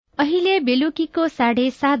अहिले बेलुकीको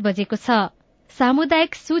 7:30 बजेको छ।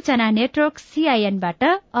 सामुदायिक सूचना नेटवर्क CINबाट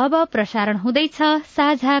अब प्रसारण हुँदैछ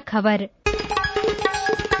साझा खबर।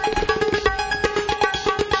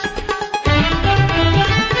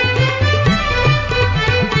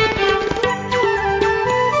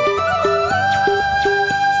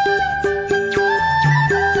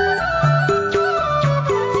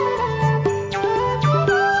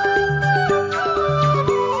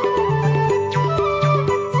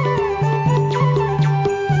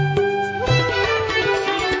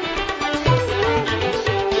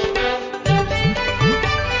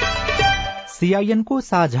 CIN को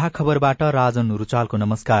साझा खबरबाट राजन रुचालको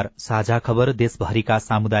नमस्कार। साझा खबर देशभरिका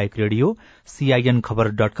सामुदायिक रेडियो CIN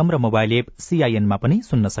खबर.com र मोबाइल एप CIN मा पनि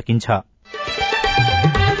सुन्न सकिन्छ।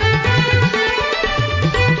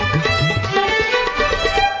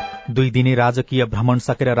 2 दिने राजकीय भ्रमण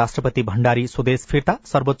सकेर राष्ट्रपति भण्डारी स्वदेश फिर्ता।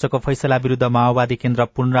 सर्वोच्चको फैसला विरूद्ध माओवादी केन्द्र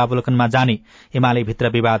पुनरावलोकनमा जाने। एमाले भित्र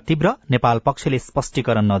विवाद तीव्र। नेपाल पक्षले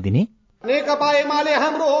स्पष्टीकरण नदिने। नेकपा एमाले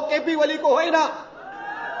हाम्रो हो, केपी ओलीको होइन।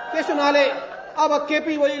 त्यस हुनाले अब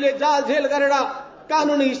केपी ओलीले जाल झेल गरेर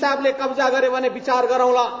कानूनी हिसाबले कब्जा गरे भने विचार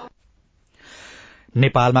गरौंला।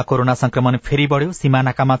 नेपालमा कोरोना संक्रमण फेरि बढ़्यो।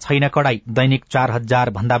 सीमानाकामा छैन कडाई। दैनिक 4000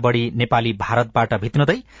 भन्दा बढ़ी नेपाली भारतबाट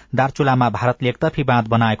भित्नुदै। दार्चुलामा भारतले एकतर्फी बाँध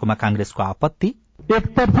बनाएकोमा कांग्रेसको आपत्ति।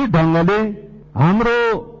 एकतर्फी ढंगले हाम्रो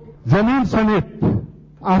जमिन समेत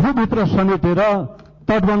आफूभित्र समेटेर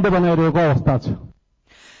तटबन्ध बनाइरहेको अवस्था छ।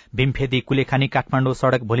 भीमफेदी कुलेखानी काठमाडौँ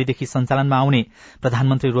सड़क भोलिदेखि सञ्चालनमा आउने।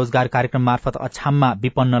 प्रधानमन्त्री रोजगार कार्यक्रम मार्फत अछाममा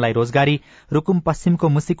विपन्नलाई रोजगारी। रुकुम पश्चिमको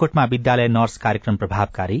मुसिकोटमा विद्यालय नर्स कार्यक्रम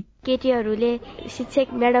प्रभावकारी। केटीहरूले शिक्षक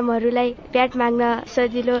म्याडमहरूलाई प्याट माग्न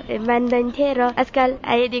सजिलो मान्दैन्थे र आजकल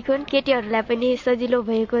आएदेखि केटीहरूलाई पनि सजिलो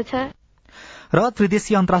भएको छ। र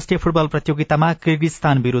त्रिदेशीय अन्तर्राष्ट्रिय फुटबल प्रतियोगितामा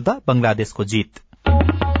किर्गिस्तान विरूद्ध बंगलादेशको जीत।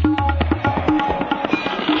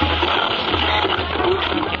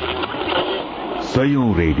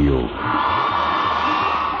 सयौं रेडियो,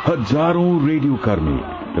 हजारौं रेडियो कर्मी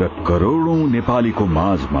र करोड़ौं नेपालीको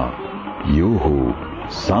माझमा यो हो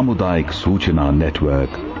सामुदायिक सूचना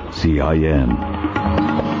नेटवर्क CIN।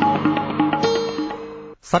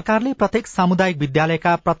 सरकारले प्रत्येक सामुदायिक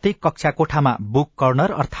विद्यालयका प्रत्येक कक्षा कोठामा बुक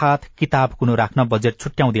कर्नर अर्थात किताब कुनो राख्न बजेट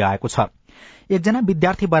छुट्याउँदै आएको छ। एकजना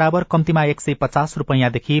विद्यार्थी बराबर कम्तीमा 150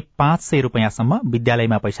 रुपैयाँदेखि 500 रुपैयाँसम्म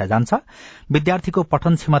विद्यालयमा पैसा जान्छ। विद्यार्थीको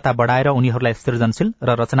पठन क्षमता बढ़ाएर उनीहरूलाई सृजनशील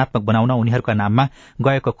र रचनात्मक बनाउन उनीहरूका नाममा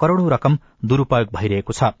गएको करोड़ौं रकम दुरूपयोग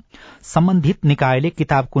भइरहेको छ। सम्बन्धित निकायले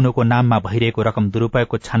किताब कुनोको नाममा भइरहेको रकम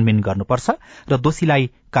दुरूपयोगको छानबिन गर्नुपर्छ र दोषीलाई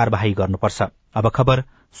कार्यवाही गर्नुपर्छ। अब खबर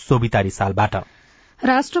सोभिता रिसालबाट।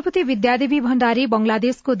 राष्ट्रपति विद्यादेवी भण्डारी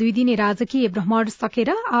बंगलादेशको 2 दिने राजकीय भ्रमण सकेर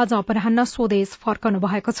आज अपराह्न स्वदेश फर्कनु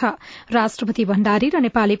भएको छ। राष्ट्रपति भण्डारी र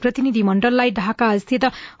नेपाली प्रतिनिधि मण्डललाई ढाका स्थित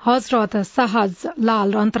हजरत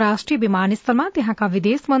शाहजलाल अन्तर्राष्ट्रिय विमानस्थलमा त्यहाँका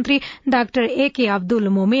विदेश मन्त्री डाक्टर AK अब्दुल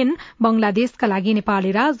मोमेन, बंगलादेशका लागि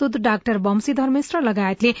नेपाली राजदूत डाक्टर वंशीधर मिश्र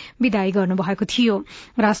लगायतले विदाई गर्नुभएको थियो।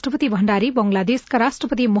 राष्ट्रपति भण्डारी बंगलादेशका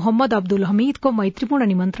राष्ट्रपति मोहम्मद अब्दुल हमीदको मैत्रीपूर्ण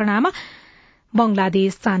निमन्त्रणामा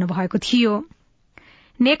बंगलादेश जानुभएको थियो।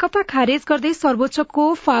 नेकपा खारेज गर्ने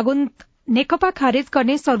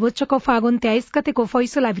सर्वोच्चको फागुन 23 गतेको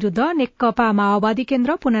फैसला विरूद्ध नेकपा माओवादी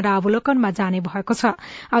केन्द्र पुनरावलोकनमा जाने भएको छ।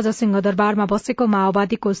 आज सिंहदरबारमा बसेको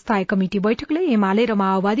माओवादीको स्थायी कमिटी बैठकले एमाले र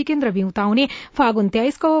माओवादी केन्द्र बिउताउने फागुन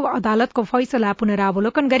 23 को अदालतको फैसला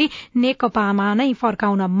पुनरावलोकन गरी नेकपामा नै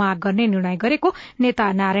फर्काउन माग गर्ने निर्णय गरेको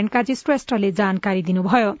नेता नारायण काजी श्रेष्ठले जानकारी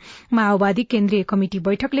दिनुभयो। माओवादी केन्द्रीय कमिटी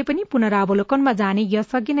बैठकले पनि पुनरावलोकनमा जाने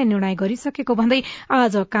यसअघि नै निर्णय गरिसकेको भन्दै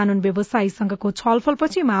आज कानून व्यवसायी संघको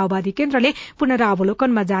छलफलपछि माओवादी केन्द्रले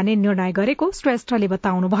पुनरावलोकनमा जाने निर्णय गरेको श्रेष्ठले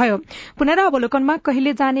बताउनुभयो। पुनरावलोकनमा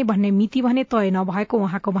कहिले जाने भन्ने मिति भने तय नभएको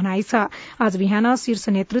उहाँको भनाइ छ। आज बिहान शीर्ष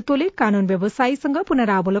नेतृत्वले कानून व्यवसायीसँग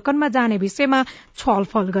पुनरावलोकनमा जाने विषयमा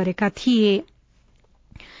छलफल गरेका थिए।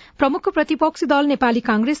 प्रमुख प्रतिपक्षी दल नेपाली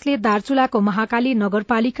कांग्रेसले दार्चुलाको महाकाली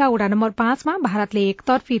नगरपालिका वडा नम्बर 5 मा भारतले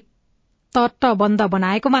एकतर्फी तटबन्ध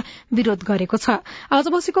बनाएकोमा विरोध गरेको छ। आज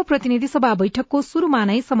बसेको प्रतिनिधि सभा बैठकको शुरूमा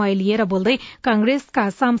नै समय लिएर बोल्दै कांग्रेसका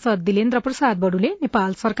सांसद दिलेन्द्र प्रसाद बडुले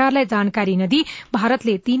नेपाल सरकारलाई जानकारी नदिई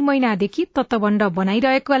भारतले 3 महिनादेखि तटबन्ध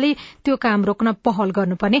बनाइरहेकोले त्यो काम रोक्न पहल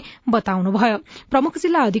गर्नुपर्ने बताउनुभयो। प्रमुख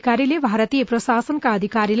जिल्ला अधिकारीले भारतीय प्रशासनका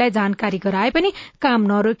अधिकारीलाई जानकारी गराए पनि काम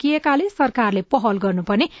नरोकिएकाले सरकारले पहल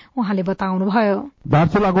गर्नुपर्ने उहाँले बताउनुभयो।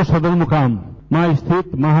 दार्चुलाको सदरमुकाममा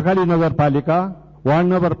स्थित महाकाली नगरपालिका वार्ड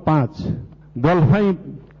नम्बर 5 गल्फाई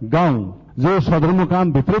गाउँ जो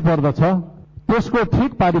सदरमुकाम भित्रै पर्दछ, त्यसको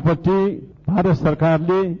ठिक पारिपट्टि भारत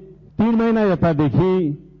सरकारले 3 महिना यतादेखि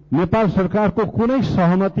नेपाल सरकारको कुनै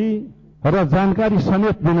सहमति र जानकारी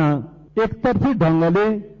समेत बिना एकतर्फी ढंगले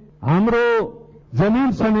हाम्रो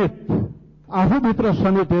जमिन समेत आफूभित्र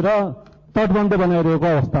समेटेर तटबन्ध बनाइरहेको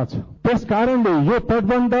अवस्था छ। त्यस कारणले यो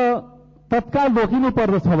तटबन्ध तत्काल रोकिनु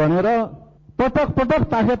पर्दछ भनेर पटक पटक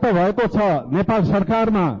ताकेत भएको छ नेपाल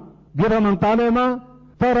सरकारमा, गृह मन्त्रालयमा,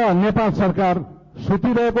 तर नेपाल सरकार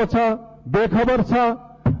सुतिरहेको छ, बेखबर छ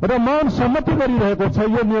र मौन सम्मति गरिरहेको छ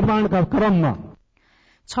यो निर्माणका क्रममा।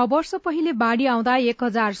 6 वर्ष पहिले बाढ़ी आउँदा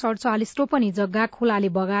 1047 रोपनी जग्गा खोलाले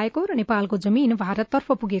बगाएको र नेपालको जमीन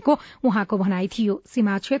भारततर्फ पुगेको उहाँको भनाई थियो।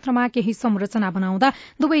 सीमा क्षेत्रमा केही संरचना बनाउँदा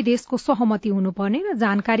दुवै देशको सहमति हुनुपर्ने र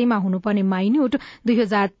जानकारीमा हुनुपर्ने माइन्युट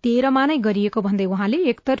 2013मा नै गरिएको भन्दै उहाँले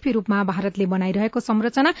एकतर्फी रूपमा भारतले बनाइरहेको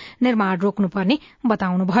संरचना निर्माण रोक्नुपर्ने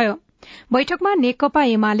बताउनुभयो। बैठकमा नेकपा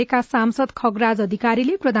एमालेका सांसद खगराज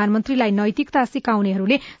अधिकारीले प्रधानमन्त्रीलाई नैतिकता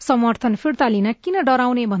सिकाउनेहरूले समर्थन फिर्ता लिन किन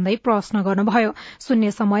डराउने भन्दै प्रश्न गर्नुभयो।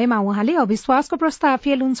 शून्य समयमा उहाँले अविश्वासको प्रस्ताव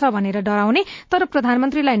फेल हुन्छ भनेर डराउने तर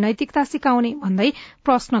प्रधानमन्त्रीलाई नैतिकता सिकाउने भन्दै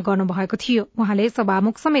प्रश्न गर्नुभएको थियो। उहाँले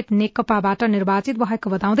सभामुख समेत नेकपाबाट निर्वाचित भएको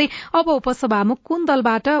बताउँदै अब उपसभामुख कुन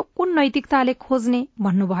दलबाट कुन नैतिकताले खोज्ने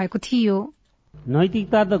भन्नुभएको थियो।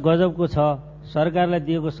 नैतिकता त गजबको छ, सरकारलाई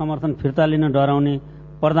दिएको समर्थन फिर्ता लिन डराउने,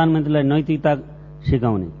 प्रधानमन्त्रीलाई नैतिकता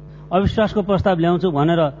सिकाउने, अविश्वासको प्रस्ताव ल्याउँछु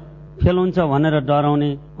भनेर फेल हुन्छ भनेर डराउने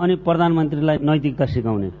अनि प्रधानमन्त्रीलाई नैतिकता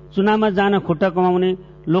सिकाउने, चुनावमा जान खुट्टा कमाउने,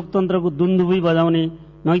 लोकतन्त्रको दुन्दुभी बजाउने,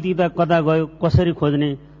 नैतिकता कता गयो कसरी खोज्ने।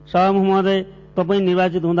 सभामुख महोदय, तपाईँ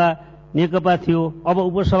निर्वाचित हुँदा नेकपा थियो, अब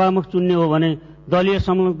उपसभामुख चुन्ने हो भने दलीय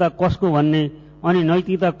संलग्नता कसको भन्ने अनि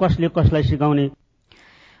नैतिकता कसले कसलाई सिकाउने।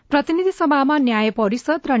 प्रतिनिधि सभामा न्याय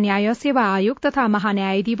परिषद र न्याय सेवा आयोग तथा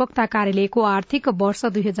महान्यायाधिवक्ता कार्यालयको आर्थिक वर्ष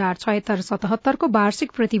 2076-77 को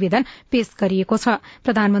वार्षिक प्रतिवेदन पेश गरिएको छ।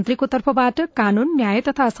 प्रधानमन्त्रीको तर्फबाट कानून, न्याय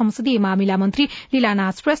तथा संसदीय मामिला मन्त्री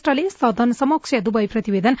लीलानाथ श्रेष्ठले सदन समक्ष दुवै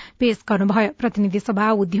प्रतिवेदन पेश गर्नुभयो। प्रतिनिधि सभा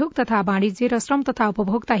उद्योग तथा वाणिज्य र श्रम तथा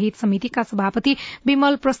उपभोक्ता हित समितिका सभापति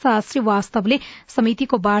विमल प्रसाद श्रीवास्तवले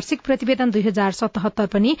समितिको वार्षिक प्रतिवेदन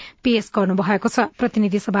 2077 पनि पेश गर्नुभएको छ।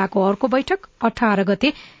 प्रतिनिधि सभाको अर्को बैठक 18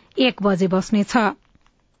 गते 1 बजे बस्नेछ।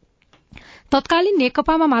 तत्कालीन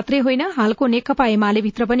नेकपामा मात्रै होइन, हालको नेकपा एमाले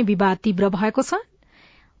भित्र पनि विवाद तीव्र भएको छ।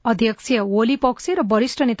 अध्यक्ष ओली पक्ष र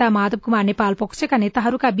वरिष्ठ नेता माधव कुमार नेपाल पक्षका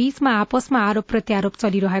नेताहरूका बीचमा आपसमा आरोप प्रत्यारोप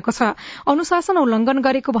चलिरहेको छ। अनुशासन उल्लंघन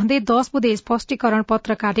गरेको भन्दै 10 बुँदे स्पष्टीकरण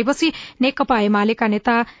पत्र काटेपछि नेकपा एमालेका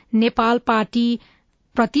नेता नेपाल पार्टी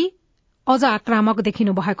प्रति अझ आक्रामक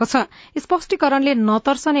देखिनु भएको छ। स्पष्टीकरणले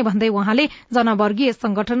नतर्सने भन्दै उहाँले जनवर्गीय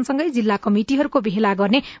संगठनसँगै जिल्ला कमिटिहरूको भेला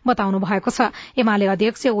गर्ने बताउनु भएको छ। एमाले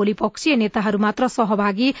अध्यक्ष ओली पक्षीय नेताहरू मात्र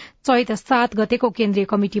सहभागी चैत 7 गतेको केन्द्रीय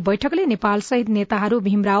कमिटि बैठकले नेपाल सहित नेताहरू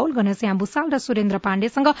भीम रावल, घनश्याम भुसाल र सुरेन्द्र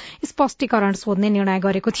पाण्डेसँग स्पष्टीकरण सोध्ने निर्णय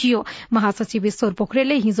गरेको थियो। महासचिव ईश्वर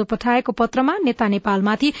पोखरेलले हिजो पठाएको पत्रमा नेता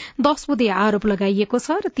नेपालमाथि 10 बुँदे आरोप लगाइएको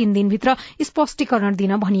छ र 3 दिनभित्र स्पष्टीकरण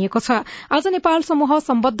दिन भनिएको छ। आज नेपाल समूह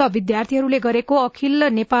सम्बद्ध विद्यार्थीहरूले गरेको अखिल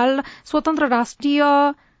नेपाल स्वतन्त्र राष्ट्रिय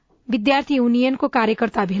विद्यार्थी युनियनको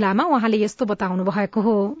कार्यकर्ता भेलामा उहाँले यस्तो बताउनु भएको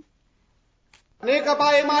हो। नेकपा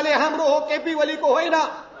एमाले हाम्रो हो, केपी ओलीको होइन।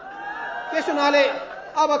 त्यस हुनाले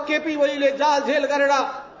अब केपी ओलीले जाल झेल गरेर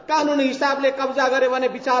कानूनी हिसाबले कब्जा गरे भने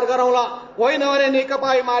विचार गरौंला, होइन भने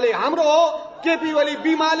नेकपा एमाले हाम्रो हो, केपी ओली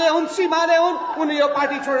बिमाले हुन्, सीमाले हुन्, उनी यो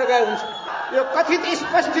पार्टी छोडेर गए हुन्छ। यो कथित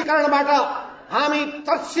स्पष्टीकरणबाट हामी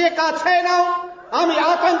तर्सिएका छैनौं, हामी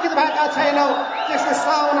आतंकित भएका छैनौं, त्यसको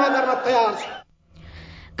सामना गर्न तयार छौं।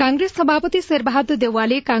 कांग्रेस सभापति शेरबहादुर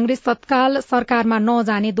देउवाले कांग्रेस तत्काल सरकारमा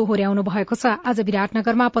नजाने दोहोर्याउनु भएको छ। आज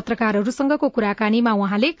विराटनगरमा पत्रकारहरूसँगको कुराकानीमा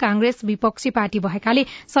उहाँले कांग्रेस विपक्षी पार्टी भएकाले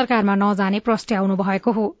सरकारमा नजाने प्रस्ट्याउनु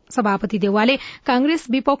भएको हो। सभापति देउवाले कांग्रेस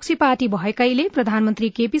विपक्षी पार्टी भएकैले प्रधानमन्त्री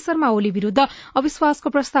केपी शर्मा ओली विरूद्ध अविश्वासको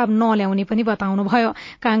प्रस्ताव नल्याउने पनि बताउनुभयो।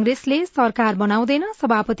 कांग्रेसले सरकार बनाउँदैन,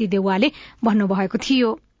 सभापति देउवाले भन्नुभएको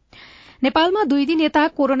थियो। नेपालमा 2 दिन यता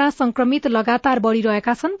कोरोना संक्रमित लगातार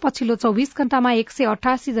बढ़िरहेका छन्। पछिल्लो 24 घण्टामा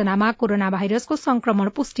 188 जनामा कोरोना भाइरसको संक्रमण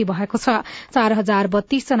पुष्टि भएको छ।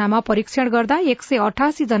 4032 जनामा परीक्षण गर्दा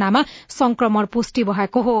 188 जनामा संक्रमण पुष्टि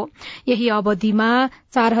भएको हो। यही अवधिमा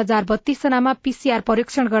 4032 जनामा पीसीआर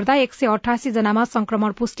परीक्षण गर्दा 188 जनामा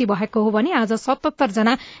संक्रमण पुष्टि भएको हो भने आज 77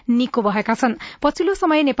 जना निको भएका छन्। पछिल्लो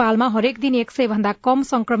समय नेपालमा हरेक दिन 100 भन्दा कम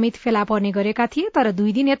संक्रमित फेला पर्ने गरेका थिए, तर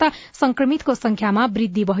 2 दिन यता संक्रमितको संख्यामा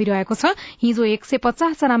वृद्धि भइरहेको छ। हिजो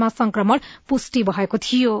 150 जनामा संक्रमण पुष्टि भएको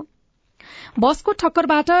थियो। बसको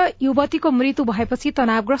ठक्करबाट युवतीको मृत्यु भएपछि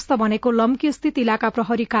तनावग्रस्त बनेको लम्की स्थित इलाका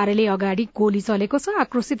प्रहरी कार्यालय अगाडि गोली चलेको छ।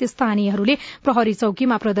 आक्रोशित स्थानीयहरूले प्रहरी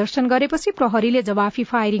चौकीमा प्रदर्शन गरेपछि प्रहरीले जवाफी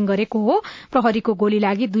फायरिङ गरेको हो। प्रहरीको गोली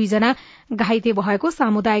लागि 2 जना घाइते भएको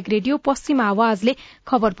सामुदायिक रेडियो पश्चिम आवाजले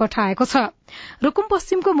खबर पठाएको छ। रुकुम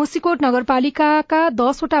पश्चिमको मुसिकोट नगरपालिकाका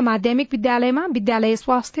 10वटा माध्यमिक विद्यालयमा विद्यालय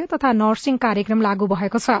स्वास्थ्य तथा नर्सिङ कार्यक्रम लागू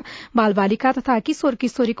भएको छ। बालबालिका तथा किशोर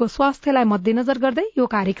किशोरीको स्वास्थ्यलाई मध्यनजर गर्दै यो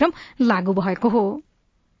कार्यक्रम लागू भएको हो।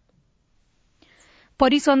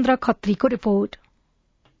 परिचन्द्र खत्रीको रिपोर्ट।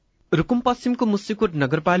 रुकुम पश्चिमको मुसिकोट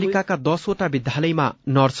नगरपालिकाका 10वटा विद्यालयमा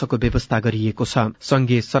नर्सको व्यवस्था गरिएको छ।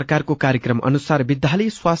 संघीय सरकारको कार्यक्रम अनुसार विद्यालय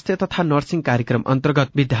स्वास्थ्य तथा नर्सिङ कार्यक्रम अन्तर्गत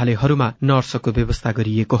विद्यालयहरूमा नर्सको व्यवस्था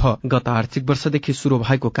गरिएको हो। गत आर्थिक वर्षदेखि शुरू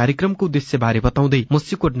भएको कार्यक्रमको उद्देश्यबारे बताउँदै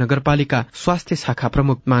मुसिकोट नगरपालिका स्वास्थ्य शाखा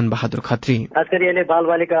प्रमुख मान बहादुर खत्री, खास गरी यसले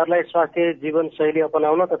बालबालिकाहरूलाई स्वास्थ्य जीवनशैली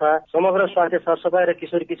अपनाउन तथा समग्र स्वास्थ्य सरसफाई र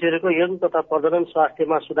किशोर किशोरीको यौन तथा प्रजनन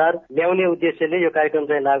स्वास्थ्यमा सुधार ल्याउने उद्देश्यले यो कार्यक्रम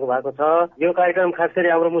चाहिँ लागू भएको छ। यो कार्यक्रम खास गरी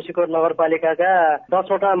हाम्रो मुसिकोट नगरपालिकाका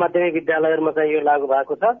 10वटा माध्यमिक विद्यालयहरूमा चाहिँ यो लागू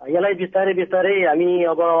भएको छ। यसलाई बिस्तारै बिस्तारै हामी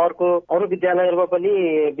अब अरू विद्यालयहरूमा पनि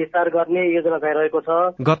विस्तार गर्ने योजना चाहिँ रहेको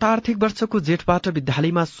छ। गत आर्थिक वर्षको जेठबाट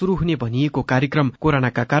विद्यालयमा शुरू हुने भनिएको कार्यक्रम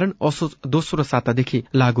कोरोनाका कारण असोज दोस्रो सातादेखि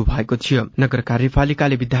लागू भएको थियो। नगर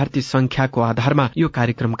कार्यपालिकाले विद्यार्थी संख्याको आधारमा यो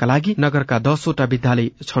कार्यक्रमका लागि नगरका 10वटा विद्यालय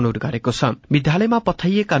छनौट गरेको छ। विद्यालयमा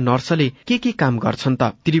पठाइएका नर्सले के काम गर्छन्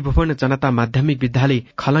त? त्रिभुवन जनता माध्यमिक विद्यालय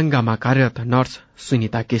खलंगामा कार्यरत नर्स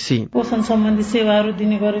सुनिता केसी, पोषण सम्बन्धी सेवाहरू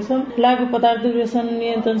दिने गरेछौं। लागू पदार्थ दुर्व्यसन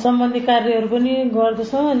नियन्त्रण सम्बन्धी कार्यहरू पनि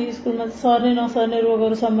गर्दछौं। अनि स्कुलमा सर्ने नसर्ने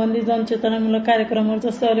रोगहरू सम्बन्धी जनचेतनामूलक कार्यक्रमहरू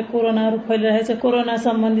जस्तै अहिले कोरोनाहरू फैलिरहेको छ, कोरोना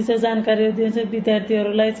सम्बन्धी चाहिँ जानकारीहरू दिन्छ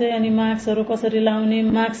विद्यार्थीहरूलाई चाहिँ। अनि मास्कहरू कसरी लाउने,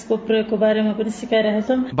 मास्कको प्रयोगको बारेमा पनि सिकाइरहेका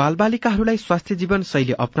छौं। बालबालिकाहरूलाई स्वास्थ्य जीवन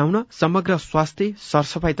शैली अपनाउन, समग्र स्वास्थ्य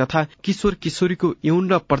सरसफाई तथा किशोर किशोरीको यौन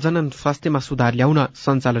र प्रजनन स्वास्थ्यमा सुधार ल्याउन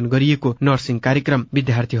सञ्चालन गरिएको नर्सिङ कार्यक्रम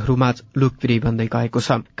विद्यार्थीहरूमाझ लोकप्रिय बन्दै गएको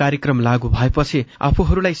छ। कार्यक्रम लागू भएपछि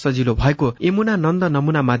आफूहरूलाई सजिलो भएको यमुना नन्द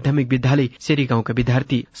नमुना माध्यमिक विद्यालय सेरी गाउँका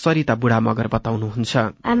विद्यार्थी सरिता बुढा मगर बताउनुहुन्छ।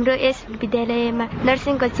 हाम्रो यस विद्यालयमा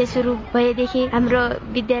नर्सिङ कक्षा सुरु भएदेखि हाम्रो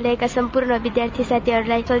विद्यालयका सम्पूर्ण विद्यार्थी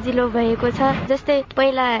साथीहरूलाई सजिलो भएको छ। जस्तै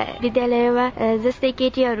पहिला विद्यालयमा जस्तै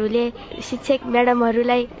केटीहरूले शिक्षक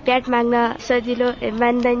म्याडमहरूलाई प्याड माग्न सजिलो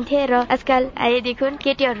मान्दैनथे र आजकल आएदेखि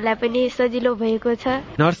केटीहरूलाई पनि सजिलो भएको छ।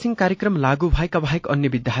 नर्सिङ कार्यक्रम लागू भएका बाहेक अन्य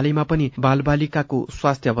विद्यालयमा पनि बालबालिकाको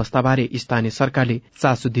स्वास्थ्य अवस्थाबारे स्थानीय सरकारले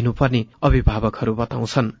चासो दिनुपर्ने अभिभावकहरू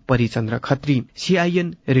बताउँछन्। परिचन्द्र खत्री,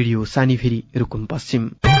 CIN रेडियो सानीफेरी, रुकुम पश्चिम।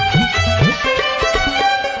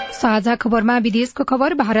 साझा खबरमा विदेशको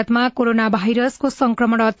खबर। भारतमा कोरोना भाइरसको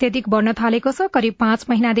संक्रमण अत्यधिक बढ्न थालेको छ। करिब 5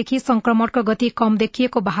 महिनादेखि संक्रमणको गति कम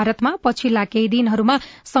देखिएको भारतमा पछिल्ला केही दिनहरूमा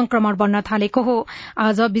संक्रमण बढ्न थालेको हो।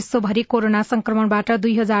 आज विश्वभरि कोरोना संक्रमणबाट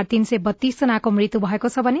 2332 जनाको मृत्यु भएको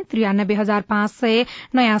छ भने 93500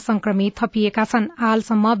 नयाँ संक्रमित थपिएका छन्।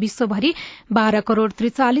 हालसम्म विश्वभरि 12 करोड़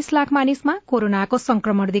 43 लाख मानिसमा कोरोनाको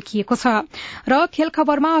संक्रमण देखिएको छ। र खेल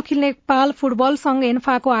खबरमा अखिल नेपाल फुटबल संघ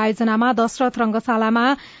एन्फाको आयोजनामा दशरथ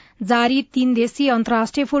रंगशालामा जारी 3 देशीय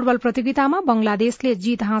अन्तर्राष्ट्रिय फुटबल प्रतियोगितामा बंगलादेशले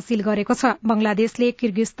जीत हासिल गरेको छ। बंगलादेशले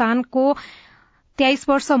किर्गिस्तानको 23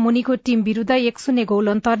 वर्ष मुनिको टीम विरूद्ध 1-0 गोल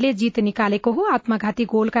अन्तरले जीत निकालेको हो। आत्मघाती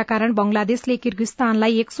गोलका कारण बंगलादेशले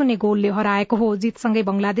किर्गिस्तानलाई 1-0 गोलले हराएको हो। जीतसँगै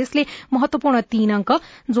बंगलादेशले महत्वपूर्ण 3 अंक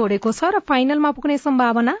जोडेको छ र फाइनलमा पुग्ने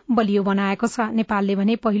सम्भावना बलियो बनाएको छ। नेपालले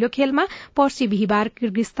भने पहिलो खेलमा पर्सि बिहीबार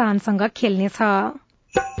किर्गिस्तानसँग खेल्नेछ।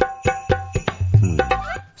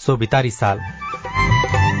 सोभितारी साल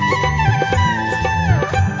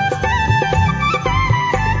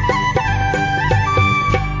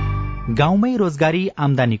गाउँमै रोजगारी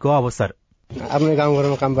आमदानीको अवसर। आफ्नो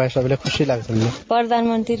गाउँघरमा काम पाए सबैलाई खुसी लाग्छ।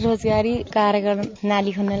 प्रधानमन्त्री रोजगारी कार्यक्रम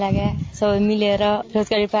नाली खन्न लाग्यो, सबै मिलेर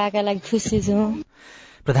रोजगारी पाएका लागि खुसी छु।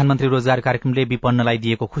 प्रधानमन्त्री रोजगार कार्यक्रमले विपन्नलाई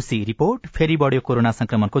दिएको खुशी। रिपोर्ट। फेरि बढ्यो कोरोना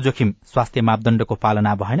संक्रमणको जोखिम, स्वास्थ्य मापदण्डको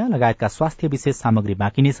पालना भएन लगायतका स्वास्थ्य विशेष सामग्री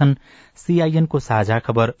बाँकी नै छन्। CIN को साझा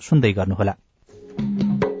खबर सुन्दै गर्नुहोला।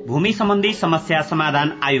 भूमि सम्बन्धी समस्या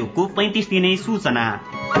समाधान आयोगको 35 दिने सूचना।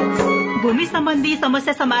 भूमि सम्बन्धी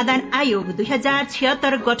समस्या समाधान आयोग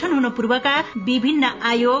 2076 गठन हुनु पूर्वका विभिन्न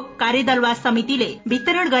आयोग, कार्यदल वा समितिले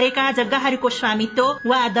वितरण गरेका जग्गाहरूको स्वामित्व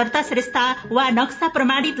वा दर्ता श्रेष्ठता वा नक्सा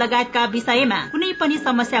प्रमाणित लगायतका विषयमा कुनै पनि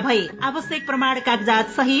समस्या भए आवश्यक प्रमाण कागजात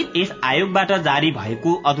सहित यस आयोगबाट जारी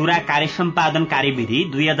भएको अधुरा कार्य सम्पादन कार्यविधि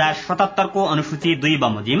 2077 को अनुसूची 2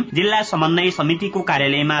 बमोजिम जिल्ला समन्वय समितिको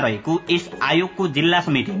कार्यालयमा रहेको यस आयोगको जिल्ला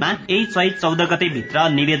समितिमा यही चैत 14 गते भित्र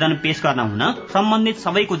निवेदन पेश गर्न हुन सम्बन्धित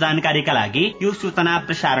सबैको जानकारीका लागि यो सूचना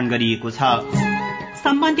प्रसारण गरिएको छ।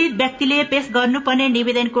 सम्बन्धित व्यक्तिले पेश गर्नुपर्ने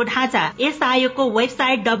निवेदनको ढाँचा यस आयोगको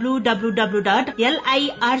वेबसाइट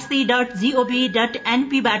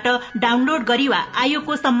www.lirc.gov.np बाट डाउनलोड गरी वा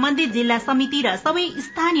आयोगको सम्बन्धित जिल्ला समिति र सबै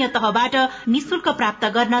स्थानीय तहबाट निशुल्क प्राप्त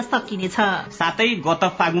गर्न सकिनेछ। साथै गत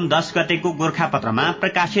फागुन 10 गतेको गोरखापत्रमा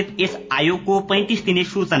प्रकाशित यस आयोगको 35 दिने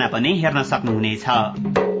सूचना पनि हेर्न सक्नुहुनेछ।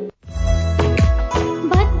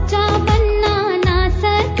 बच्चा बन्न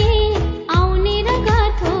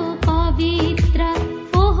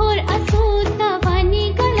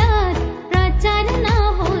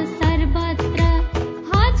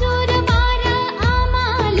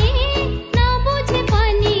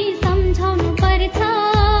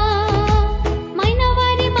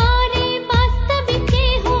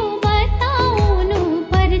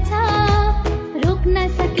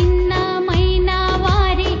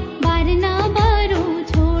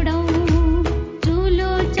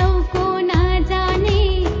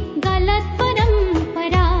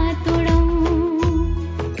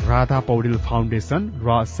राधा पौडेल फाउन्डेशन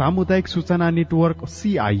र सामुदायिक सूचना नेटवर्क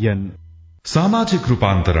CIN। सामाजिक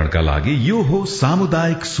रूपान्तरणका लागि यो हो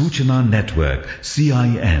सामुदायिक सूचना नेटवर्क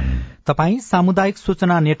CIN। तपाई सामुदायिक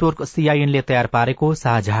सूचना नेटवर्क CIN ले तयार पारेको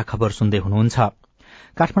साझा खबर सुन्दै हुनुहुन्छ।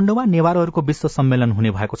 काठमाडौँमा नेवारहरूको विश्व सम्मेलन हुने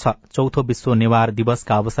भएको छ। चौथो विश्व नेवार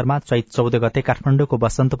दिवसका अवसरमा चैत 14 गते काठमाडौँको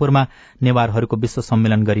बसन्तपुरमा नेवारहरूको विश्व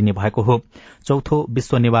सम्मेलन गरिने भएको हो। चौथो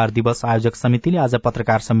विश्व नेवार दिवस आयोजक समितिले आज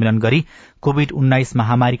पत्रकार सम्मेलन गरी कोविड-19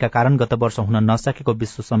 महामारीका कारण गत वर्ष हुन नसकेको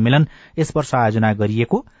विश्व सम्मेलन यस वर्ष आयोजना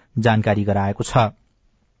गरिएको जानकारी गराएको छ।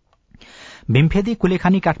 भीमफेदी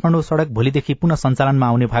कुलेखानी काठमाडौँ सड़क भोलिदेखि पुनः सञ्चालनमा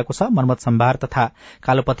आउने भएको छ। मर्मत सम्भार तथा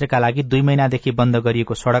कालोपत्रेका लागि 2 महिनादेखि बन्द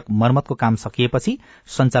गरिएको सड़क मर्मतको काम सकिएपछि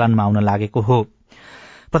सञ्चालनमा आउन लागेको हो।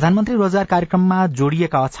 प्रधानमन्त्री रोजगार कार्यक्रममा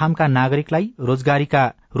जोडिएका अछामका नागरिकलाई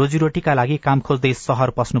रोजीरोटीका लागि काम खोज्दै शहर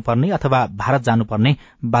पस्नुपर्ने अथवा भारत जानुपर्ने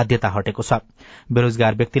बाध्यता हटेको छ।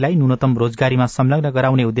 बेरोजगार व्यक्तिलाई न्यूनतम रोजगारीमा संलग्न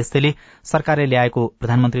गराउने उद्देश्यले सरकारले ल्याएको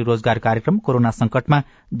प्रधानमन्त्री रोजगार कार्यक्रम कोरोना संकटमा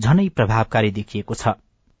झनै प्रभावकारी देखिएको छ।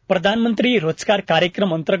 प्रधानमन्त्री रोजगार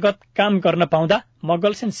कार्यक्रम अन्तर्गत काम गर्न पाउँदा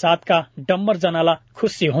मगलसेन 7 का डम्बर जनाला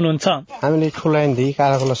खुशी हुनुहुन्छ। हामीले ठुलाइनदेखि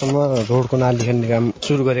काराकोलासम्म रोडको नाली खेल्ने काम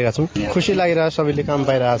सुरु गरेका छौं। खुशी लागिरहेको, सबैले काम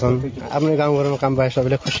पाइरहेछन्। आफ्नो गाउँघरमा काम पाए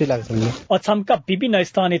सबैले खुशी लाग्छ। अछामका विभिन्न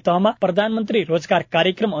स्थानीय तहमा प्रधानमन्त्री रोजगार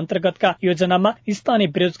कार्यक्रम अन्तर्गतका योजनामा स्थानीय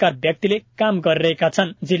बेरोजगार व्यक्तिले काम गरिरहेका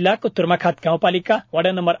छन्। जिल्लाको तुर्माखात गाउँपालिका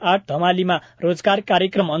वडा नम्बर 8 धमालीमा रोजगार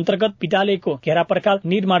कार्यक्रम अन्तर्गत विद्यालयको घेरा पर्खाल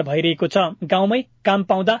निर्माण भइरहेको छ। गाउँमै काम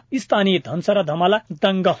पाउँदा स्थानीय धनसरा धमाला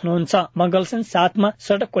दंग हुनुहुन्छ। मगलसेन 7 मा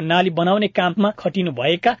सड़कको नाली बनाउने काममा खटिनु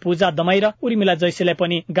भएका पूजा दमाई र उर्मिला जैसीलाई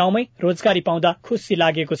पनि गाउँमै रोजगारी पाउँदा खुशी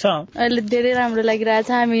लागेको छ। अहिले धेरै राम्रो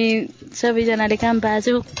लागिरहेछ। हामी सबैजनाले काम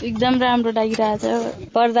पाएछौँ, एकदम राम्रो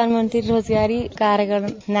लागिरहेछ। प्रधानमन्त्री रोजगारी कार्यक्रम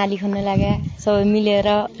नाली खन्न लाग्यो, सबै मिलेर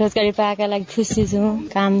रोजगारी पाएका लागि खुसी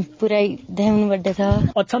छु। काम पुरै ध्याउनु पर्दै छ।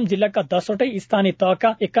 अछाम जिल्लाका 10 वटै स्थानीय तहका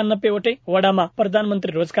 91 वटै वडामा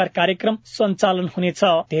प्रधानमन्त्री रोजगार कार्यक्रम सञ्चालन हुनेछ।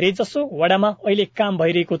 धेरै जसो वडामा अहिले काम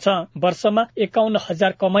भइरहेको छ। वर्षमा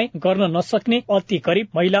 51,000 कमाई गर्न नसक्ने अति गरीब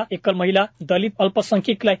महिला, एकल महिला, दलित,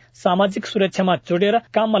 अल्पसंख्यकलाई सामाजिक सुरक्षामा जोडेर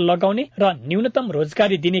काममा लगाउने र न्यूनतम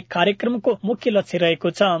रोजगारी दिने कार्यक्रमको मुख्य लक्ष्य रहेको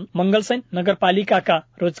छ। मंगलसैन नगरपालिकाका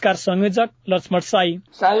रोजगार संयोजक लक्ष्मण साई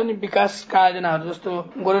सार्वजनिक विकासका योजनाहरू जस्तो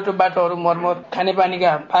गोरेटो बाटोहरू मर्मत,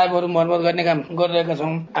 खानेपानीका पाइपहरू मर्मत गर्ने काम गरिरहेका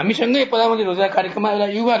छौँ। हामीसँगै प्रधानमन्त्री रोजगार कार्यक्रममा एउटा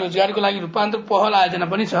युवा रोजगारीको लागि रूपान्तर पहल आयोजना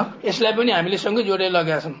पनि छ। यसलाई पनि हामीले सँगै जोडेर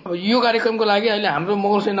लगेका छौँ। यो कार्यक्रमको लागि अहिले हाम्रो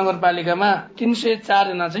मंगलसैन नगरपालिकामा 304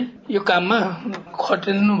 जना चाहिँ यो काममा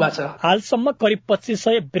खटिनु भएको छ। हालसम्म करिब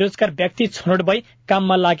 2500 बेरोजगार व्यक्ति छनौट भई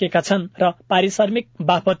काममा लागेका छन् र पारिश्रमिक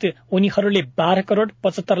बापत उनीहरूले 12 करोड़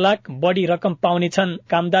 75 लाख बढी रकम पाउने छन्।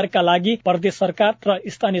 कामदारका लागि प्रदेश सरकार र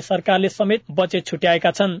स्थानीय सरकारले समेत बजेट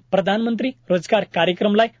छुट्याएका छन्। प्रधानमन्त्री रोजगार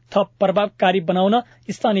कार्यक्रमलाई थप प्रभावकारी बनाउन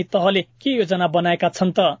स्थानीय तहले के योजना बनाएका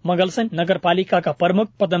छन् त? मगलसेन नगरपालिकाका प्रमुख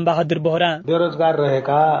पदम बहादुर बोहरा बेरोजगार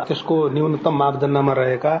रहेका, त्यसको न्यूनतम मापदण्डमा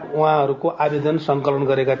रहेका उहाँहरूको आवेदन संकलन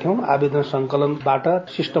गरेका थियौं। आवेदन संकलनबाट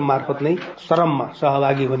सिस्टम मार्फत नै श्रममा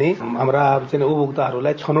सहभागी हुने हाम्रा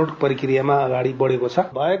उपभोक्ताहरूलाई छनौट प्रक्रियामा अगाडि बढेको छ।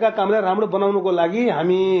 भएका कामलाई राम्रो बनाउनको लागि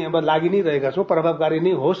हामी अब लागि नै रहेका छौं। प्रभावकारी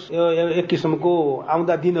नै होस्, एक किसिमको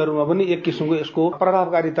आउँदा दिनहरूमा पनि एक किसिमको यसको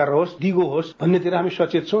प्रभावकारिता रहोस्, दिगो होस् भन्नेतिर हामी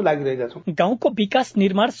सचेत छौं, लागिरहेका छौं। गाउँको विकास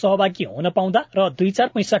निर्माण सहभागी हुन पाउँदा र 2-4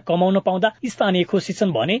 पैसा कमाउन पाउँदा स्थानीय खुशी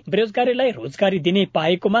छन् भने बेरोजगारीलाई रोजगारी दिने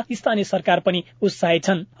पाएकोमा स्थानीय सरकार पनि उत्साहित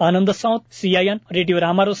छन्। आनन्द south, CIN radio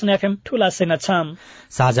Ramaroshan FM ठूला सेना छाम।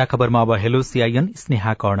 साझा खबरमा अब हेलो CIN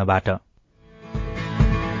स्नेहा कर्णबाट।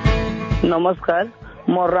 नमस्कार,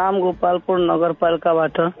 म रामगोपालपुर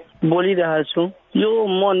नगरपालिकाबाट बोलिरहेको छु। यो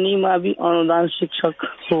म निमावि अनुदान शिक्षक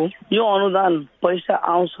हो। यो अनुदान पैसा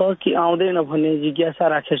आउँछ कि आउँदैन भन्ने जिज्ञासा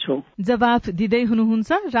राखेछु। जवाफ दिँदै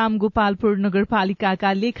हुनुहुन्छ रामगोपालपुर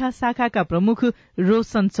नगरपालिकाका लेखा शाखाका प्रमुख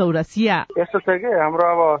रोशन चौरसिया। यस्तो छ कि हाम्रो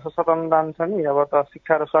अब सशक्त अनुदान छ नि, अब त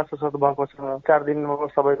शिक्षा र स्वास्थ्य सशक्त भएको छ। 4 दिनमा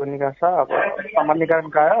सबैको निकास छ। अब सामान्य निकास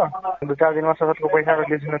गयो, 2-4 दिनमा सशक्तको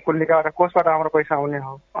पैसा कुल निकायबाट कोषबाट हाम्रो पैसा आउने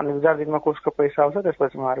हो। अनि 2-4 दिनमा कोषको पैसा आउँछ,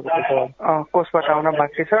 त्यसपछि उहाँहरूको पैसा कोषबाट आउन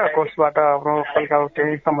बाँकी छ। कोषबाट हाम्रो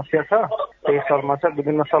केही समस्या छ, त्यही सल्भमा छ।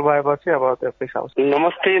 विभिन्न सल्भ भएपछि अब त्यो पैसा आउँछ।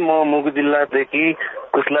 नमस्ते, म मुगु जिल्लादेखि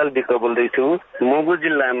कुशलाल विक बोल्दैछु। मुगु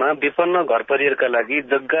जिल्लामा विपन्न घर परिवारका लागि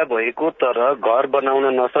जग्गा भएको तर घर बनाउन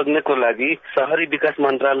नसक्नेको लागि शहरी विकास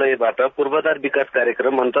मन्त्रालयबाट पूर्वाधार विकास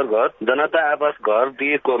कार्यक्रम अन्तर्गत जनता आवास घर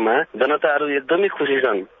दिएकोमा जनताहरू एकदमै खुसी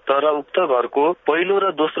छन्। तर उक्त घरको पहिलो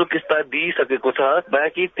र दोस्रो किस्ता दिइसकेको छ।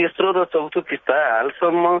 बाँकी तेस्रो र चौथो किस्ता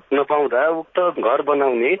हालसम्म नपाउँदा उक्त घर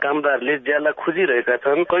बनाउने कामदारले ज्याला खोजिरहेका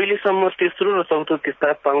छन्। कहिलेसम्म तेस्रो र चौथो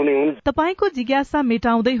किस्ता पाउने हुन्? तपाईको जिज्ञासा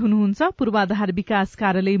मेटाउँदै हुनुहुन्छ पूर्वाधार विकास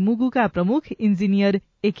कार्यालय मुगुका प्रमुख इन्जिनियर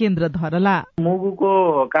एकेन्द्र धरला।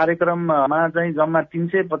 मुगुको कार्यक्रममा चाहिँ जम्मा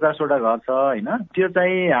 350 वटा घर छ हैन। त्यो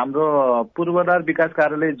चाहिँ हाम्रो पूर्वाधार विकास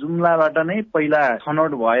कार्यालय जुम्लाबाट नै पहिला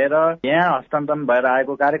छनौट भएर यहाँ हस्तान्तरण भएर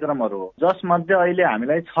आएको कार्यक्रमहरू हो, जसमध्ये अहिले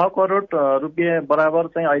हामीलाई 6 करोड रुपियाँ बराबर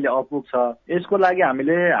चाहिँ अहिले अपुग छ। यसको लागि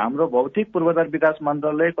हामीले हाम्रो भौतिक पूर्वाधार विकास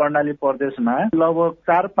मन्त्रालय कर्णाली प्रदेशमा लगभग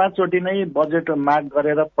 4-5 चोटि नै बजेट माग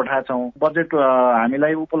गरेर पठाएछौँ। बजेट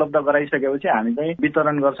हामीलाई उपलब्ध गराइसकेपछि हामी चाहिँ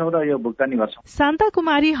वितरण गर्छौँ र यो भुक्तानी गर्छौँ। शान्ता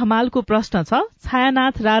कुमारी हमालको प्रश्न छ,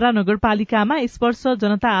 छायानाथ रारा नगरपालिकामा यस वर्ष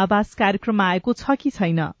जनता आवास कार्यक्रम आएको छ कि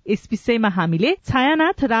छैन? यस विषयमा हामीले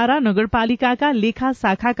छायानाथ रारा नगरपालिकाका लेखा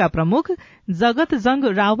शाखाका प्रमुख जगत जंग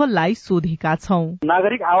रावललाई सोधेका छौं।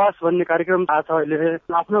 नागरिक आवास भन्ने कार्यक्रम थाहा छ। अहिले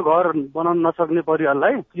आफ्नो घर बनाउन नसक्ने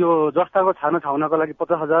परिवारलाई यो जस्ताको छानो छाउनको लागि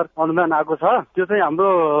 50,000 अनुदान आएको छ। त्यो चाहिँ हाम्रो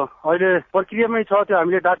अहिले प्रक्रियामै छ। त्यो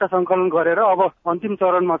हामीले डाटा संकलन गरेर अब अन्तिम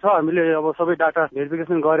चरणमा छ। हामीले अब सबै डाटा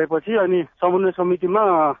भेरिफिकेसन गरेपछि अनि समन्वय समितिमा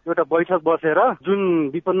एउटा बैठक बसेर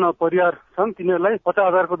जुन विपन्न परिवार छन् तिनीहरूलाई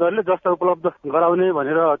 50,000 को दरले जस्ता उपलब्ध गराउने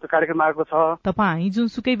भनेर त्यो कार्यक्रम आएको छ। तपाई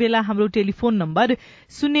जुनसुकै बेला हाम्रो टेलिफोन नम्बर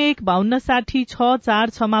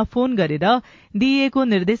 0152606646 मा फोन गरेर दिइएको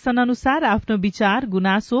निर्देशन अनुसार आफ्नो विचार,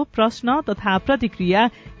 गुनासो, प्रश्न तथा प्रतिक्रिया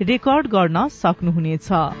रेकर्ड गर्न सक्नुहुनेछ।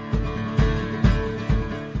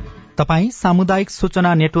 तपाई सामुदायिक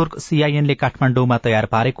सूचना नेटवर्क CIN ले काठमाडौँमा तयार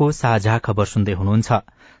पारेको साझा खबर सुन्दै हुनुहुन्छ।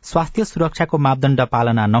 स्वास्थ्य सुरक्षाको मापदण्ड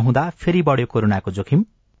पालना नहुँदा फेरि बढ्यो कोरोनाको जोखिम।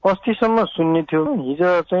 अस्तिसम्म सुन्ने थियो,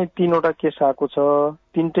 हिजो चाहिँ 3 वटा केस आएको छ,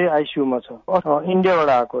 3टै आइसियूमा छ। इन्डियाबाट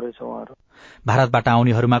आएको रहेछ उहाँहरू। भारतबाट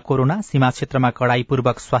आउनेहरूमा कोरोना, सीमा क्षेत्रमा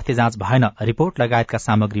कडाईपूर्वक स्वास्थ्य जाँच भएन, रिपोर्ट लगायतका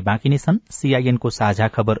सामग्री बाँकी नै छन्। CIN को साझा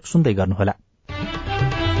खबर सुन्दै गर्नुहोला।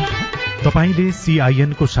 तपाईले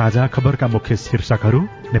CIN को साझा खबरका मुख्य शीर्षकहरू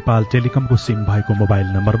नेपाल टेलिकमको सिम भएको मोबाइल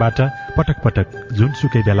नम्बरबाट पटक पटक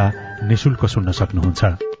जुनसुकै बेला निशुल्क सुन्न सक्नुहुन्छ।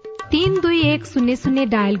 32100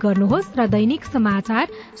 डायल गर्नुहोस् र दैनिक समाचार,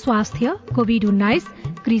 स्वास्थ्य, कोभिड-19,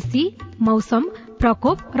 कृषि, मौसम,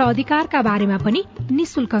 प्रकोप र अधिकारका बारेमा पनि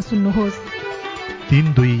निशुल्क सुन्नुहोस्।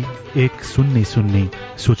 32100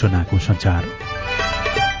 सूचनाको संचार।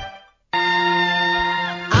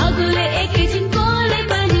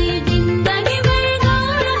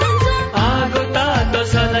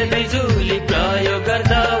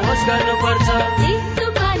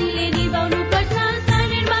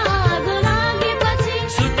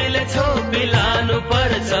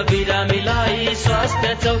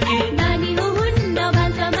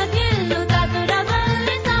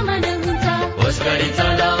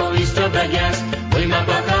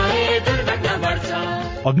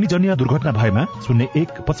 अग्निजन्य दुर्घटना भएमा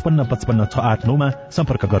 0155555689 मा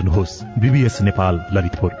सम्पर्क गर्नुहोस्। BBS नेपाल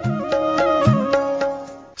ललितपुर।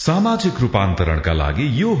 सामाजिक रूपान्तरणका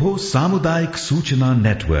लागि यो हो सामुदायिक सूचना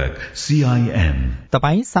नेटवर्क CIN।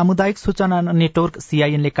 तपाई सामुदायिक सूचना नेटवर्क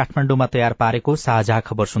CIN ले काठमाडौँमा तयार पारेको साझा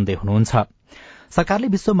खबर सुन्दै हुनुहुन्छ। सरकारले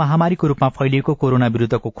विश्व महामारीको रूपमा फैलिएको कोरोना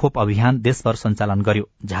विरूद्धको खोप अभियान देशभर सञ्चालन गर्यो।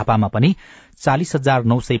 झापामा पनि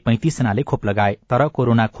 40,935 जनाले खोप लगाए। तर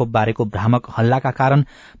कोरोना खोप बारेको भ्रामक हल्लाका कारण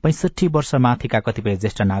 65 वर्ष माथिका कतिपय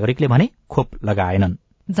ज्येष्ठ नागरिकले भने खोप लगाएनन्।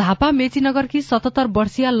 झापा मेचीनगरकी 77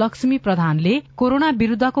 वर्षीय लक्ष्मी प्रधानले कोरोना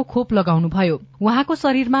विरूद्धको खोप लगाउनुभयो। उहाँको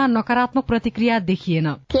शरीरमा नकारात्मक प्रतिक्रिया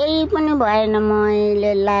देखिएन। केही पनि भएन,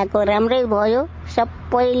 मैले लगाएको राम्रै भयो।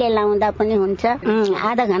 सबैले लाउँदा पनि हुन्छ।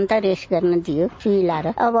 आधा घण्टा रेस्ट गर्न दियो सुई लाएर।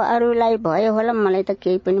 अब अरूलाई भयो होला, मलाई त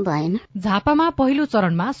केही पनि भएन। झापामा पहिलो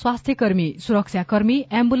चरणमा स्वास्थ्यकर्मी, सुरक्षाकर्मी,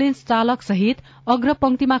 एम्बुलेन्स चालक सहित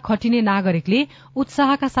अग्रपंक्तिमा खटिने नागरिकले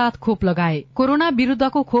उत्साहका साथ खोप लगाए। कोरोना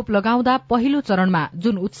विरूद्धको खोप लगाउँदा पहिलो चरणमा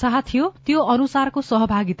जुन उत्साह थियो त्यो अनुसारको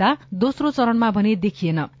सहभागिता दोस्रो चरणमा भने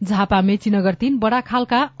देखिएन। झापा मेचीनगर 3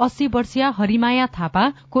 बडाखालका 80 वर्षीय हरिमाया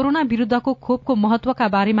थापा कोरोना विरूद्धको खोपको महत्वका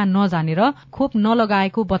बारेमा नजानेर खोप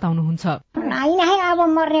नलगाएको बताउनुहुन्छ। अब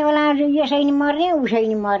मर्ने बेला यसै नि मर्ने उसै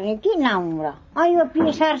नि मर्ने कि लाउँ र। यो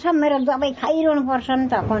प्रेसर छ, मेरो दबाई खाइरहनु पर्छ नि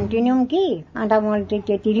त कन्टिन्यू कि। अन्त मैले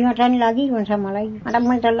त्यति रिमटा नि लागि हुन्छ मलाई। अन्त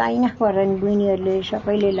मैले त लाइन पर्दैन। बहिनीहरूले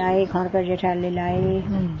सबैले लाए, खर्क जेठाले लाए,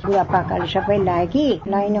 बुढापाकाले सबै लाए कि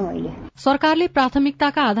लाइन मैले। सरकारले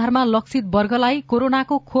प्राथमिकताका आधारमा लक्षित वर्गलाई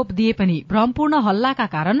कोरोनाको खोप दिए पनि भ्रमपूर्ण हल्लाका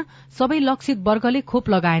कारण सबै लक्षित वर्गले खोप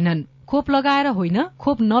लगाएनन्। खोप लगाएर होइन,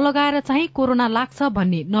 खोप नलगाएर चाहिँ कोरोना लाग्छ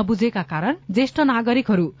भन्ने नबुझेका कारण ज्येष्ठ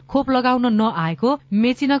नागरिकहरू खोप लगाउन नआएको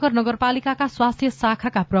मेचीनगर नगरपालिकाका स्वास्थ्य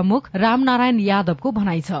शाखाका प्रमुख रामनारायण यादवको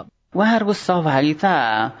भनाइ छ। उहाँहरूको सहभागिता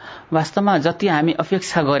वास्तवमा जति हामी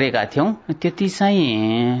अपेक्षा गरेका थियौं त्यति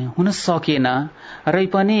चाहिँ हुन सकेन र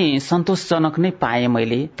पनि सन्तोषजनक नै पाएँ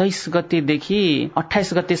मैले। 23 गतेदेखि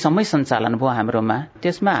 28 गतेसम्मै सञ्चालन भयो हाम्रोमा।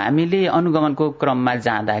 त्यसमा हामीले अनुगमनको क्रममा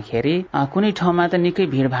जाँदाखेरि कुनै ठाउँमा त निकै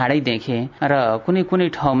भिडभाडै देखे र कुनै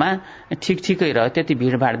ठाउँमा ठिकै रह्यो, त्यति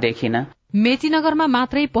भिडभाड देखिन। मेचीनगरमा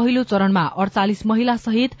मात्रै पहिलो चरणमा 48 महिला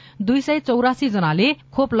सहित 284 जनाले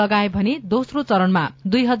खोप लगाए भने दोस्रो चरणमा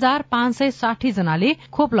 2560 जनाले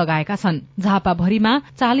खोप लगाएका छन्। झापाभरिमा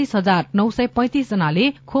 40,935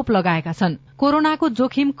 जनाले खोप लगाएका छन्। कोरोनाको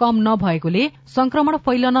जोखिम कम नभएकोले संक्रमण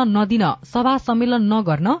फैलन नदिन, सभा सम्मेलन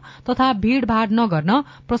नगर्न तथा भीड़भाड़ नगर्न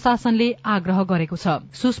प्रशासनले आग्रह गरेको छ।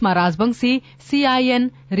 सुषमा राजवंशी,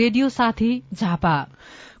 सीआईएन रेडियो साथी, झापा।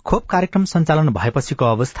 खोप कार्यक्रम सञ्चालन भएपछिको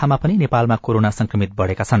अवस्थामा पनि नेपालमा कोरोना संक्रमित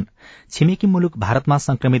बढ़ेका छन्। छिमेकी मुलुक भारतमा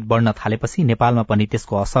संक्रमित बढ़न थालेपछि नेपालमा पनि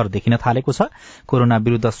त्यसको असर देखिन थालेको छ। कोरोना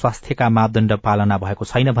विरूद्ध स्वास्थ्यका मापदण्ड पालना भएको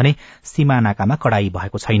छैन भने सीमा नाकामा कड़ाई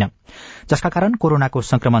भएको छैन, जसका कारण कोरोनाको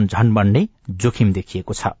संक्रमण झन बढ़ने जोखिम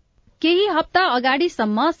देखिएको छ। केही हप्ता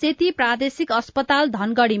अगाडिसम्म सेती प्रादेशिक अस्पताल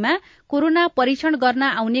धनगढ़ीमा कोरोना परीक्षण गर्न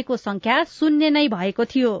आउनेको संख्या 0 नै भएको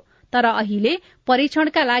थियो, तर अहिले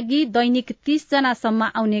परीक्षणका लागि दैनिक 30 जनासम्म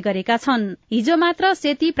आउने गरेका छन्। हिजो मात्र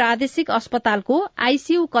सेती प्रादेशिक अस्पतालको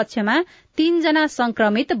आईसीयू कक्षमा 3 जना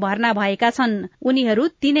संक्रमित भर्ना भएका छन्। उनीहरू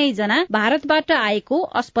 3 जना भारतबाट आएको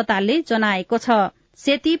अस्पतालले जनाएको छ।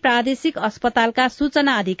 सेती प्रादेशिक अस्पतालका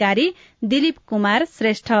सूचना अधिकारी दिलीप कुमार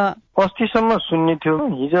श्रेष्ठ। अस्तिसम्म 0 थियो,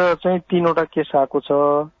 हिजो चाहिँ 3वटा केस आएको छ,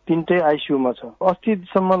 3टै आईसीयूमा छ।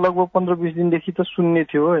 अस्तिसम्म लगभग 15-20 दिनदेखि त 0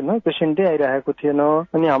 थियो हैन, पेशेन्टै आइरहेको थिएन।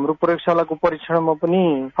 अनि हाम्रो प्रयोगशालाको परीक्षणमा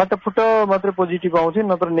पनि फटाफट मात्रै पोजिटिभ आउँथ्यो,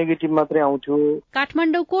 नत्र नेगेटिभ मात्रै आउँथ्यो।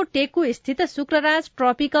 काठमाडौँको टेकु स्थित शुक्रराज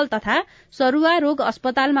ट्रपिकल तथा सरुवा रोग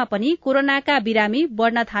अस्पतालमा पनि कोरोनाका बिरामी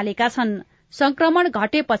बढ़न थालेका छन्। संक्रमण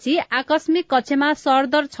घटेपछि आकस्मिक कक्षमा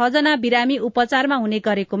सरदर 6 जना बिरामी उपचारमा हुने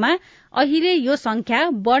गरेकोमा अहिले यो संख्या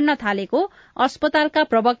बढ़न थालेको अस्पतालका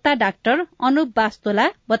प्रवक्ता डाक्टर अनुप वास्तोला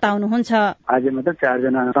बताउनुहुन्छ। आज मात्र 4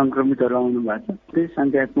 जना संक्रमितहरू आउनु भएको छ। त्यही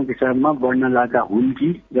संख्यात्मक हिसाबमा बढ़न लाग्दा हुन्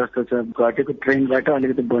कि जस्तो छ। घटेको ट्रेन्डबाट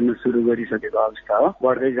अलिकति बढ्न सुरु गरिसकेको अवस्था हो,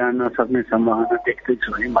 बढ्दै जान सक्ने सम्भावना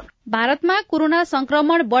देख्दैछु है। भारतमा कोरोना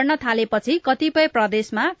संक्रमण बढ़न थालेपछि कतिपय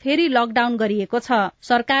प्रदेशमा फेरि लकडाउन गरिएको छ।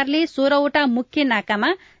 सरकारले 16वटा मुख्य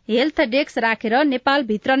नाकामा हेल्थ डेस्क राखेर नेपाल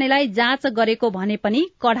भित्रनेलाई जाँच गरेको भने पनि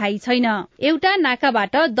कडाई छैन। एउटा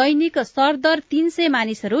नाकाबाट दैनिक सरदर 300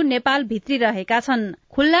 मानिसहरू नेपाल भित्रिरहेका छन्।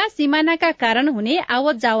 खुल्ला सिमानाका कारण हुने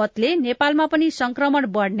आवत जावतले नेपालमा पनि संक्रमण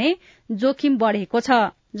बढ़ने जोखिम बढ़ेको छ।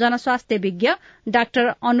 जनस्वास्थ्य विज्ञ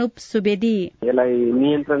डाक्टर अनुप सुवेदी यसलाई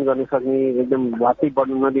नियन्त्रण गर्न सक्ने, एकदम वास्तै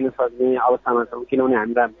बढ्न नदिन सक्ने अवस्थामा छौँ, किनभने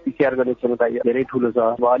हाम्रा पीसीआर गर्ने क्षमता धेरै ठूलो छ।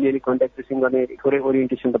 अलिअलि कन्ट्याक्ट ट्रेसिङ गर्ने थोरै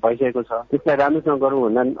ओरिएन्टेसन त भइसकेको छ। त्यसलाई राम्रोसँग गरौँ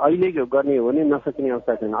भन्दा अहिले गर्ने हो भने नसकिने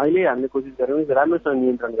अवस्था छैन। अहिले हामीले कोसिस गरौँ राम्रोसँग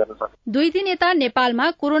नियन्त्रण गर्न सक्छौँ। 2 दिन यता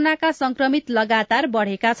नेपालमा कोरोनाका संक्रमित लगातार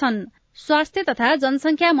बढ़ेका छन्। स्वास्थ्य तथा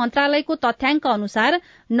जनसंख्या मन्त्रालयको तथ्याङ्क अनुसार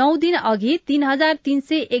 9 दिन अघि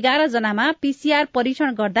 3311 जनामा पीसीआर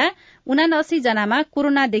परीक्षण गर्दा 79 जनामा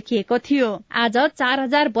कोरोना देखिएको थियो। आज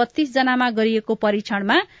 4032 जनामा गरिएको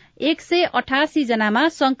परीक्षणमा 188 जनामा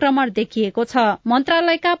संक्रमण देखिएको छ।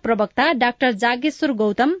 मन्त्रालयका प्रवक्ता डाक्टर जागेश्वर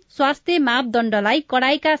गौतम स्वास्थ्य मापदण्डलाई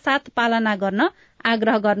कडाईका साथ पालना गर्न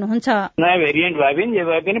आग्रह गर्नुहुन्छ। नयाँ भेरिएन्ट भए पनि जे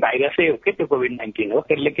भए पनि भाइरसै हो कि त्यो कोभिड-19 हो,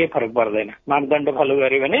 त्यसले केही फरक पर्दैन। मापदण्ड फलो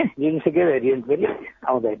गर्यो भने जुनसुकै भेरिएन्ट पनि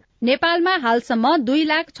आउँदैन। नेपालमा हालसम्म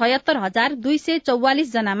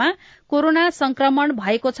 2,76,244 जनामा कोरोना संक्रमण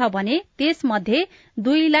भएको छ भने त्यसमध्ये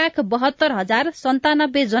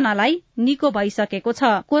 2,72,097 जनालाई निको भइसकेको छ।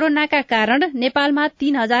 कोरोनाका कारण नेपालमा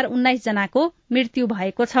 3,019 जनाको मृत्यु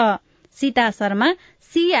भएको छ। सीता शर्मा,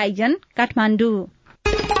 सीआईएन, काठमाडौँ।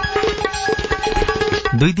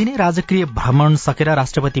 2 दिने राजकीय भ्रमण सकेर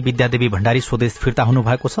राष्ट्रपति विद्यादेवी भण्डारी स्वदेश फिर्ता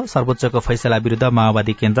हुनुभएको छ। सर्वोच्चको फैसला विरूद्ध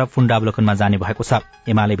माओवादी केन्द्र पुण्डावलोकनमा जाने भएको छ।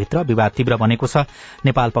 एमाले भित्र विवाद तीव्र बनेको छ।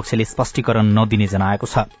 नेपाल पक्षले स्पष्टीकरण नदिने जनाएको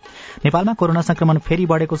छ। नेपालमा कोरोना संक्रमण फेरि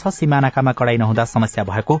बढ़ेको छ। सीमानाकामा कडाई नहुँदा समस्या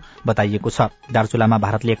भएको बताइएको छ। दार्चुलामा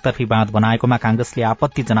भारतले एकतर्फी बाँध बनाएकोमा कांग्रेसले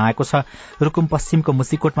आपत्ति जनाएको छ। रुकुम पश्चिमको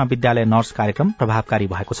मुसिकोटमा विद्यालय नर्स कार्यक्रम प्रभावकारी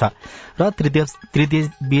भएको छ। र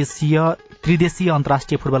त्रिदेशीय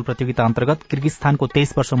अन्तर्राष्ट्रिय फुटबल प्रतियोगिता अन्तर्गत किर्गिस्तानको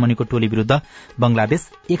 23 वर्ष मुनिको टोली विरूद्ध बंगलादेश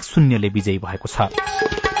 1-0 ले विजयी भएको छ।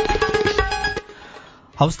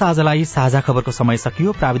 हवस्, आजलाई साझा खबरको समय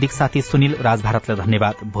सकियो। प्राविधिक साथी सुनिल राज भारतलाई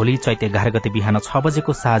धन्यवाद। भोलि चैते 11 गते बिहान 6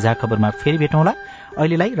 बजेको साझा खबरमा फेरि भेटौँला।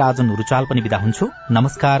 अहिलेलाई राजन रुचाल पनि बिदा हुन्छु।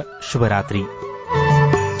 नमस्कार, शुभरात्रि।